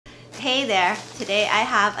Hey there, today I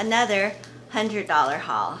have another $100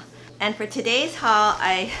 haul. And for today's haul,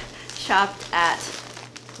 I shopped at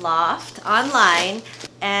Loft online.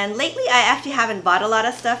 And lately I actually haven't bought a lot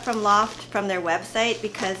of stuff from Loft from their website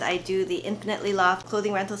because I do the Infinitely Loft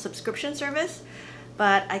clothing rental subscription service.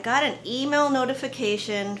 But I got an email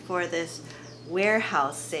notification for this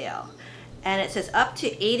warehouse sale. And it says up to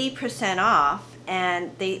 80% off.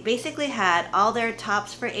 And they basically had all their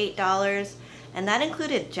tops for $8. And that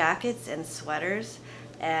included jackets and sweaters,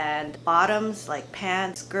 and bottoms like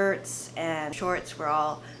pants, skirts, and shorts were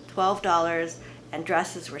all $12, and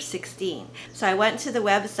dresses were $16. So I went to the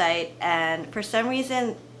website, and for some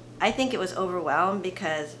reason I think it was overwhelmed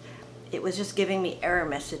because it was just giving me error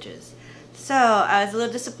messages. So I was a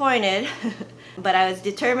little disappointed, but I was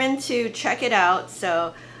determined to check it out.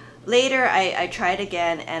 So later I tried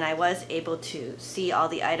again, and I was able to see all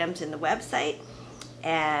the items in the website.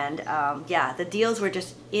 And yeah, the deals were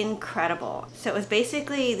just incredible. So it was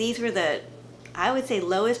basically, these were the, I would say,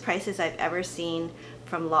 lowest prices I've ever seen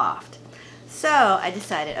from Loft. So I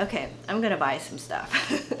decided, okay, I'm gonna buy some stuff.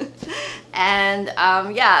 And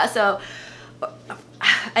yeah, so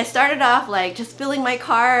I started off like just filling my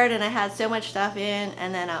cart, and I had so much stuff in,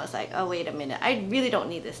 and then I was like, oh wait a minute, I really don't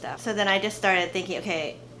need this stuff. So then I just started thinking,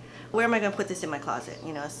 okay, where am I gonna put this in my closet,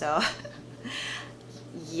 you know? So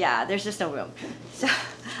yeah, there's just no room. So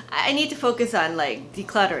I need to focus on like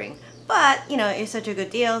decluttering. But you know, it's such a good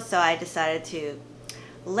deal, so I decided to,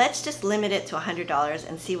 let's just limit it to $100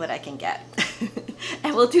 and see what I can get.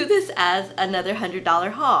 And we'll do this as another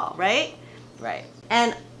 $100 haul, right? Right.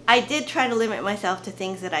 And I did try to limit myself to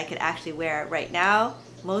things that I could actually wear right now,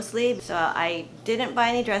 mostly. So I didn't buy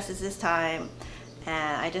any dresses this time,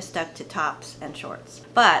 and I just stuck to tops and shorts.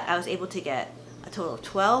 But I was able to get a total of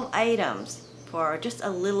 12 items for just a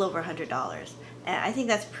little over $100. And I think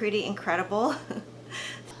that's pretty incredible.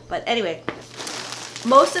 But anyway,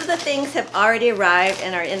 most of the things have already arrived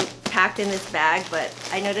and are packed in this bag, but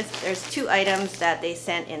I noticed there's 2 items that they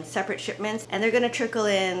sent in separate shipments, and they're gonna trickle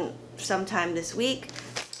in sometime this week.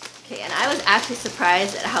 Okay, and I was actually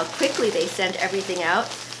surprised at how quickly they sent everything out,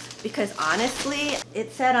 because honestly,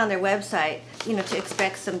 it said on their website, you know, to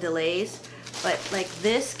expect some delays. But like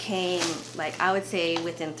this came, like I would say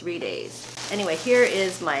within 3 days. Anyway, here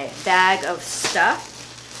is my bag of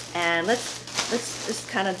stuff, and let's just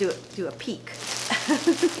kind of do a peek.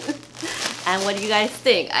 And what do you guys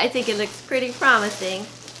think? I think it looks pretty promising.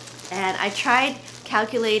 And I tried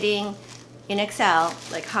calculating in Excel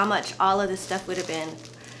like how much all of this stuff would have been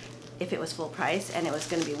if it was full price, and it was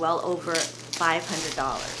going to be well over $500.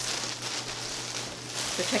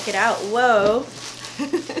 So check it out. Whoa.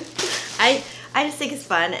 I just think it's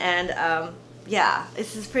fun, and yeah,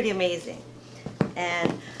 this is pretty amazing.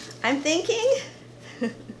 And I'm thinking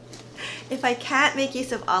if I can't make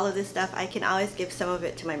use of all of this stuff, I can always give some of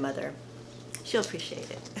it to my mother. She'll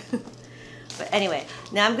appreciate it. But anyway,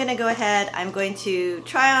 now I'm gonna go ahead, I'm going to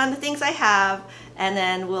try on the things I have, and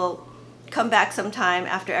then we'll come back sometime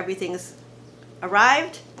after everything's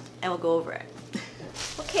arrived and we'll go over it.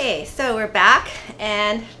 Okay, so we're back,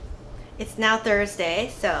 and it's now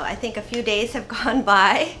Thursday, so I think a few days have gone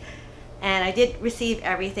by, and I did receive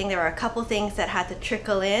everything. There were a couple things that had to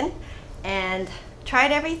trickle in, and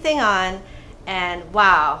tried everything on, and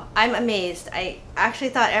wow, I'm amazed. I actually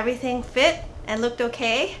thought everything fit and looked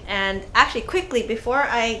okay. And actually, quickly, before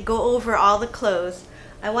I go over all the clothes,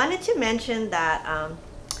 I wanted to mention that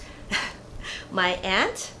my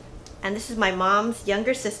aunt, and this is my mom's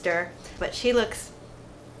younger sister, but she looks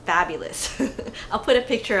fabulous. I'll put a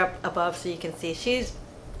picture up above so you can see.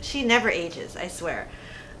 She never ages, I swear.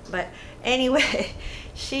 But anyway,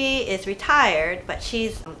 she is retired, but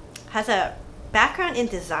she's has a background in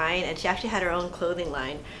design, and she actually had her own clothing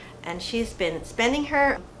line, and she's been spending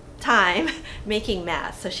her time making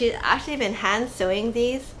masks. So she's actually been hand sewing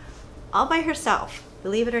these all by herself,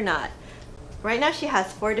 believe it or not. Right now she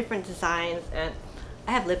has 4 different designs, and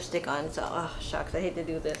I have lipstick on, so oh shucks, I hate to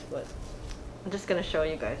do this, but I'm just gonna show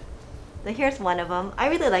you guys. So here's one of them. I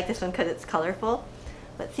really like this one because it's colorful,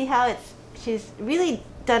 but see how she's really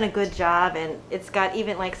done a good job, and it's got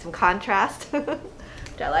even like some contrast,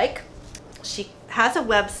 which I like. She has a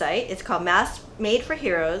website. It's called Masks Made for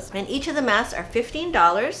Heroes, and each of the masks are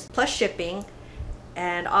 $15 plus shipping,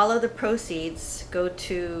 and all of the proceeds go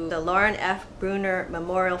to the Lauren F. Bruner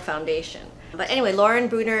Memorial Foundation. But anyway, Lauren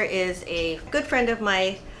Bruner is a good friend of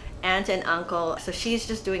my aunt and uncle, so she's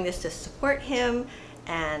just doing this to support him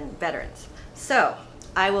and veterans. So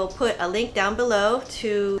I will put a link down below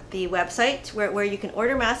to the website where you can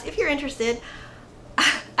order masks if you're interested.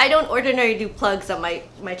 I don't ordinarily do plugs on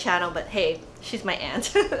my channel, but hey, She's my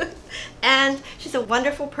aunt. And she's a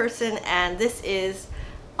wonderful person, and this is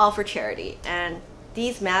all for charity. And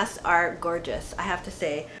these masks are gorgeous, I have to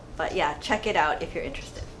say. But yeah, check it out if you're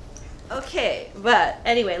interested. Okay, but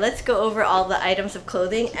anyway, let's go over all the items of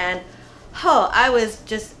clothing. And oh, I was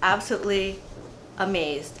just absolutely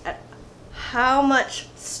amazed at how much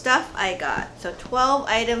stuff I got. So 12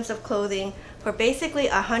 items of clothing for basically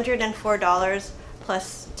 $104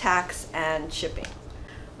 plus tax and shipping.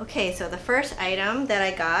 Okay, so the first item that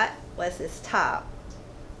I got was this top.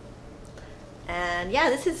 And yeah,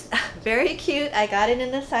 this is very cute. I got it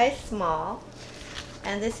in a size small.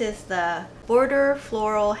 And this is the Border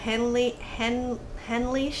Floral Henley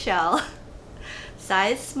shell,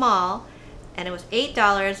 size small. And it was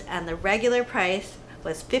 $8 and the regular price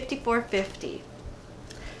was $54.50.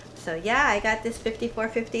 So yeah, I got this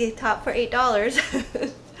 $54.50 top for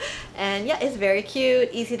 $8. And yeah, it's very cute,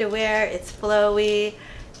 easy to wear, it's flowy.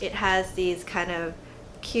 It has these kind of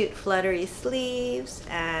cute fluttery sleeves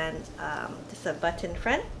and just a button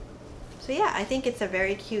front. So yeah, I think it's a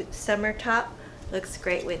very cute summer top. Looks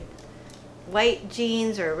great with white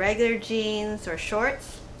jeans or regular jeans or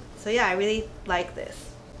shorts. So yeah, I really like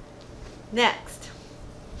this. Next.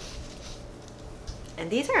 And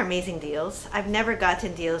these are amazing deals. I've never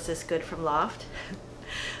gotten deals this good from Loft.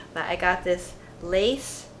 But I got this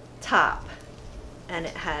lace top and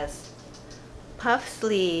it has puff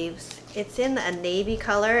sleeves. It's in a navy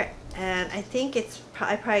color, and I think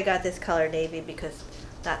I probably got this color navy because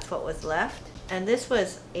that's what was left. And this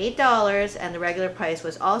was $8 and the regular price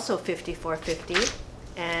was also $54.50,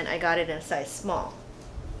 and I got it in a size small.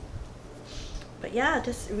 But yeah,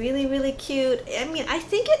 just really, really cute. I mean, I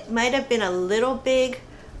think it might have been a little big,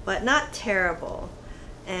 but not terrible.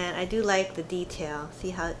 And I do like the detail. See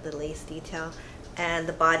how the lace detail? And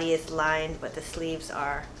the body is lined, but the sleeves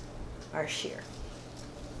are sheer.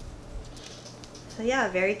 So yeah,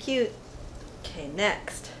 very cute. Okay,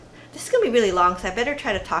 next. This is gonna be really long, so I better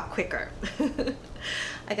try to talk quicker.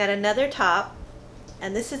 I got another top,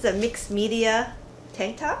 and this is a mixed media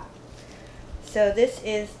tank top. So this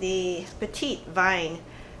is the Petite Vine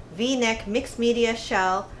V-neck mixed media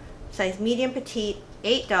shell, size medium petite,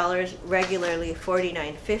 $8, regularly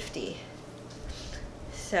 $49.50.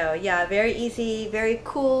 So yeah, very easy, very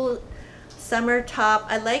cool summer top.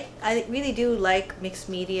 I really do like mixed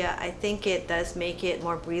media. I think it does make it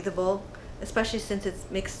more breathable, especially since it's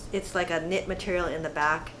mixed. It's like a knit material in the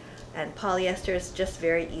back, and polyester is just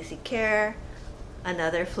very easy care.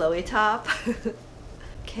 Another flowy top.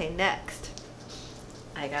 Okay, next.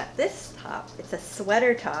 I got this top. It's a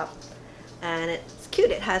sweater top, and it's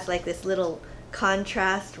cute. It has like this little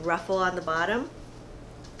contrast ruffle on the bottom,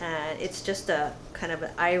 and it's just a kind of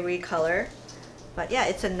an ivory color. But yeah,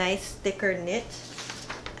 it's a nice thicker knit.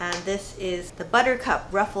 And this is the Buttercup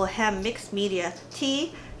Ruffle Hem Mixed Media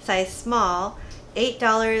Tee, size small,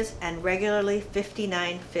 $8 and regularly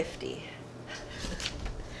 $59.50.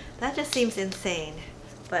 That just seems insane.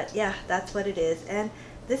 But yeah, that's what it is. And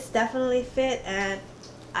this definitely fit, and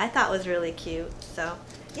I thought was really cute. So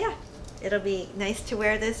yeah, it'll be nice to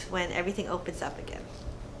wear this when everything opens up again,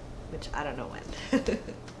 which I don't know when.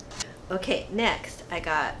 Okay, next I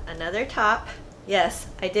got another top. Yes,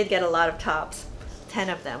 I did get a lot of tops, 10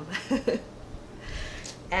 of them.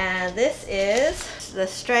 And this is the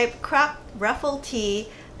striped crop ruffle tee,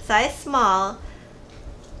 size small,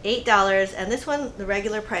 $8, and this one, the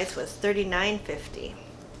regular price was $39.50.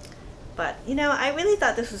 But you know, I really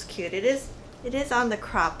thought this was cute. It is on the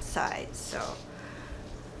cropped side, so.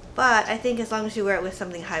 But I think as long as you wear it with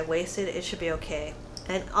something high-waisted, it should be okay.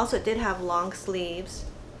 And also it did have long sleeves,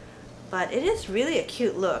 but it is really a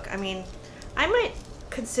cute look. I mean, I might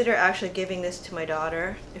consider actually giving this to my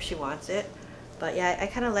daughter if she wants it. But yeah, I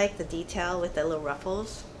kind of like the detail with the little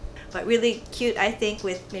ruffles. But really cute, I think,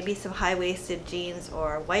 with maybe some high-waisted jeans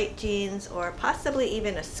or white jeans, or possibly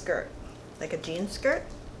even a skirt, like a jean skirt.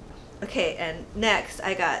 Okay, and next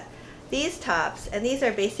I got these tops, and these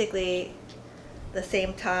are basically the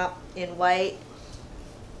same top in white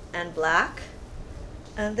and black.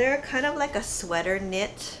 And they're kind of like a sweater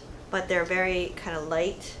knit, but they're very kind of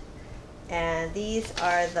light. And these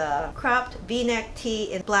are the cropped V-neck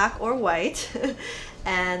tee in black or white.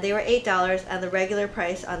 And they were $8, and the regular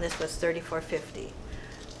price on this was $34.50.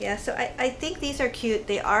 Yeah, so I think these are cute.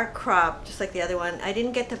 They are cropped, just like the other one. I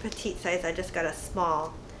didn't get the petite size, I just got a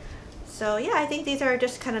small. So yeah, I think these are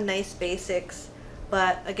just kind of nice basics.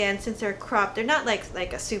 But again, since they're cropped, they're not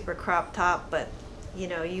like a super crop top, but you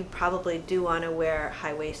know, you probably do want to wear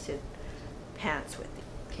high-waisted pants with it.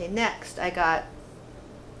 Okay, next I got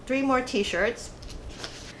 3 more t-shirts,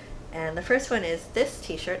 and the first one is this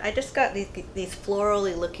t-shirt. I just got these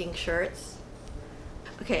florally looking shirts,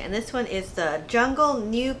 Okay, and this one is the Jungle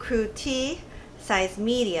New Crew Tea, size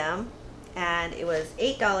medium, and it was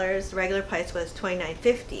 $8. The regular price was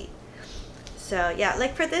 $29.50. So yeah,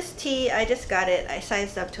 like for this tea, I just got it, I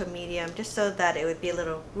sized up to a medium just so that it would be a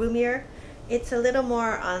little roomier. It's a little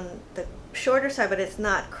more on the shorter side, but it's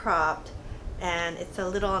not cropped, and it's a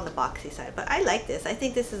little on the boxy side. But I like this. I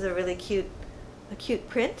think this is a really cute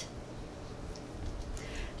print.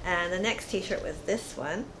 And the next t-shirt was this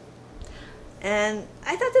one. And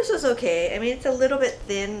I thought this was okay. I mean, it's a little bit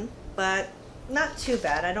thin, but not too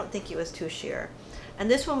bad. I don't think it was too sheer.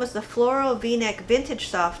 And this one was the Floral V-neck Vintage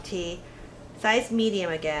Soft Tee, size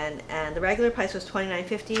medium again, and the regular price was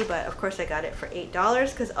 $29.50, but of course I got it for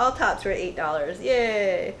 $8 because all tops were $8.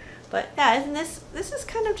 Yay! But yeah, isn't this is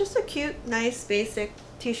kind of just a cute, nice, basic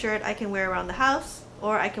t-shirt I can wear around the house,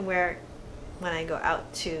 or I can wear when I go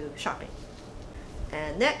out to shopping.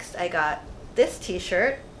 And next I got this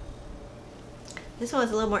t-shirt. This one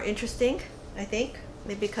was a little more interesting, I think,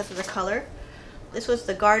 maybe because of the color. This was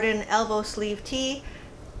the Garden Elbow Sleeve Tee,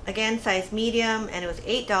 again size medium, and it was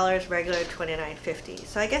 $8, regular $29.50.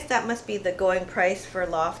 So I guess that must be the going price for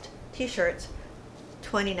Loft t-shirts,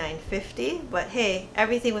 $29.50. But hey,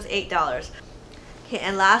 everything was $8. Okay,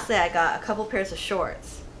 and lastly I got a couple pairs of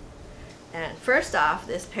shorts. And first off,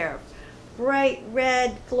 this pair of bright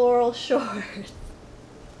red floral shorts.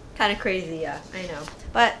 Kind of crazy, yeah, I know.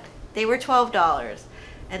 But they were $12.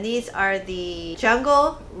 And these are the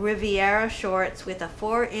Jungle Riviera shorts with a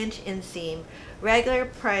 4-inch inseam. Regular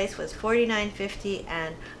price was $49.50,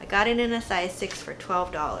 and I got it in a size 6 for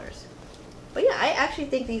 $12. But yeah, I actually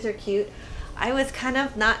think these are cute. I was kind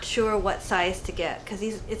of not sure what size to get because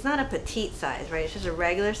it's not a petite size, right? It's just a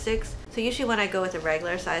regular 6. So usually when I go with a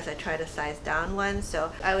regular size, I try to size down one.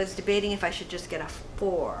 So I was debating if I should just get a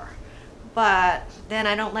 4. But then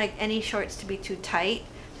I don't like any shorts to be too tight,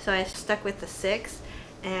 so I stuck with the 6.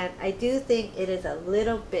 And I do think it is a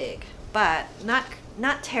little big, but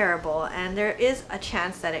not terrible, and there is a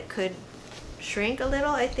chance that it could shrink a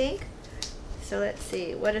little, I think. So let's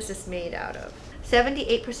see, what is this made out of?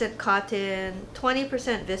 78% cotton, 20%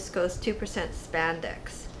 viscose, 2%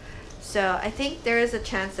 spandex. So I think there is a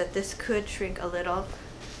chance that this could shrink a little,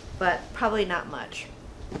 but probably not much.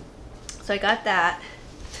 So I got that.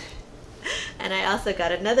 And I also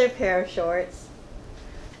got another pair of shorts.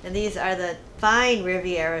 And these are the fine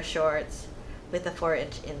Riviera shorts with a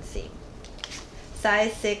 4-inch inseam.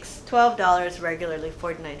 Size 6, $12, regularly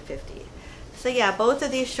 $49.50. So yeah, both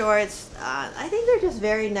of these shorts, I think they're just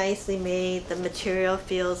very nicely made. The material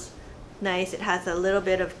feels nice. It has a little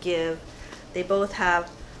bit of give. They both have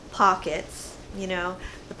pockets, you know.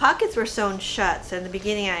 The pockets were sewn shut, so in the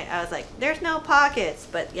beginning I was like, there's no pockets.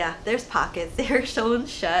 But yeah, there's pockets. They're sewn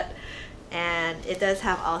shut. And it does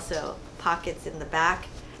have also pockets in the back.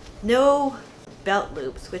 No belt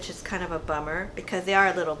loops, which is kind of a bummer because they are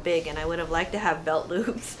a little big and I would have liked to have belt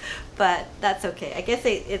loops, but that's okay. I guess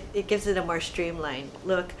it gives it a more streamlined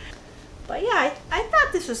look. But yeah, I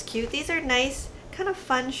thought this was cute. These are nice, kind of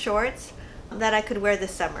fun shorts that I could wear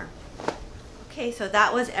this summer. Okay, so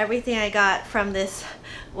that was everything I got from this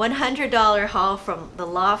 $100 haul from the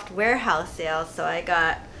Loft warehouse sale. So I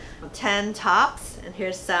got 10 tops, and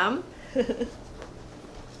here's some. Here's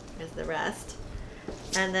the rest.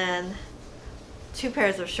 And then 2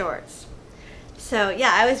 pairs of shorts. So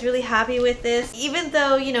yeah, I was really happy with this. Even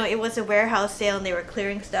though, you know, it was a warehouse sale and they were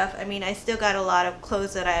clearing stuff, I mean, I still got a lot of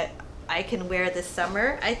clothes that I can wear this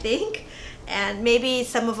summer, I think. And maybe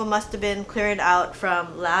some of them must have been cleared out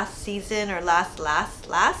from last season or last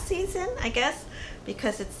season, I guess,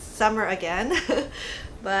 because it's summer again.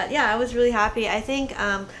 But yeah, I was really happy. I think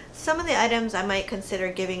some of the items I might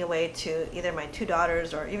consider giving away to either my 2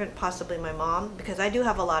 daughters or even possibly my mom, because I do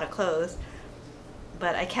have a lot of clothes,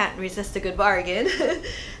 but I can't resist a good bargain.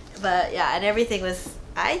 But yeah, and everything was,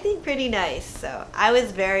 I think, pretty nice. So I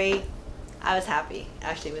was happy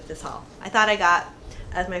actually with this haul. I thought I got,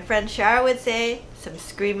 as my friend Shara would say, some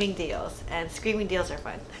screaming deals, and screaming deals are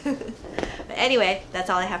fun. But anyway,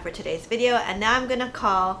 that's all I have for today's video, and now I'm gonna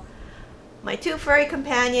call my 2 furry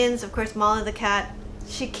companions. Of course, Molly the cat,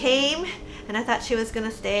 she came and I thought she was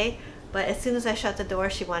gonna stay, but as soon as I shut the door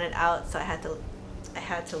she wanted out, so I had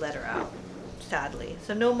to let her out, sadly.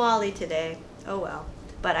 So no Molly today. Oh well.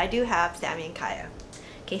 But I do have Sammy and Kaya.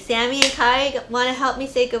 Okay, Sammy and Kaya, want to help me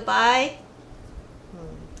say goodbye?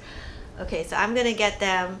 Okay, so I'm gonna get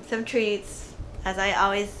them some treats, as I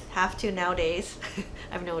always have to nowadays.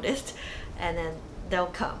 I've noticed, and then they'll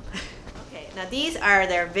come. Okay, now these are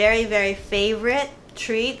their very, very favorite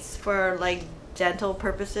treats for like dental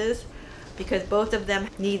purposes, because both of them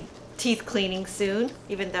need teeth cleaning soon.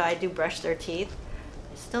 Even though I do brush their teeth,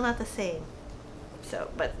 it's still not the same. So,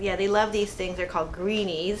 but yeah, they love these things. They're called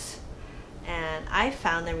greenies, and I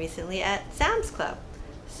found them recently at Sam's Club.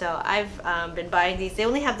 So I've been buying these. They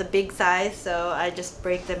only have the big size, so I just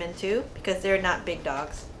break them in two because they're not big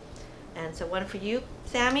dogs. And so one for you,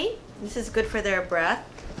 Sammy. This is good for their breath.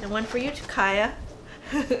 And one for you, Kaya.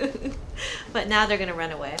 But now they're gonna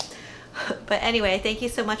run away. But anyway, thank you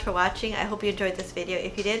so much for watching. I hope you enjoyed this video.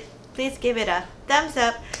 If you did, please give it a thumbs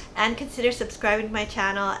up and consider subscribing to my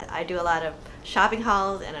channel. I do a lot of shopping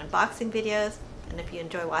hauls and unboxing videos. And if you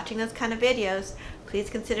enjoy watching those kind of videos, please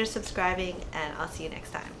consider subscribing, and I'll see you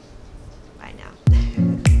next time.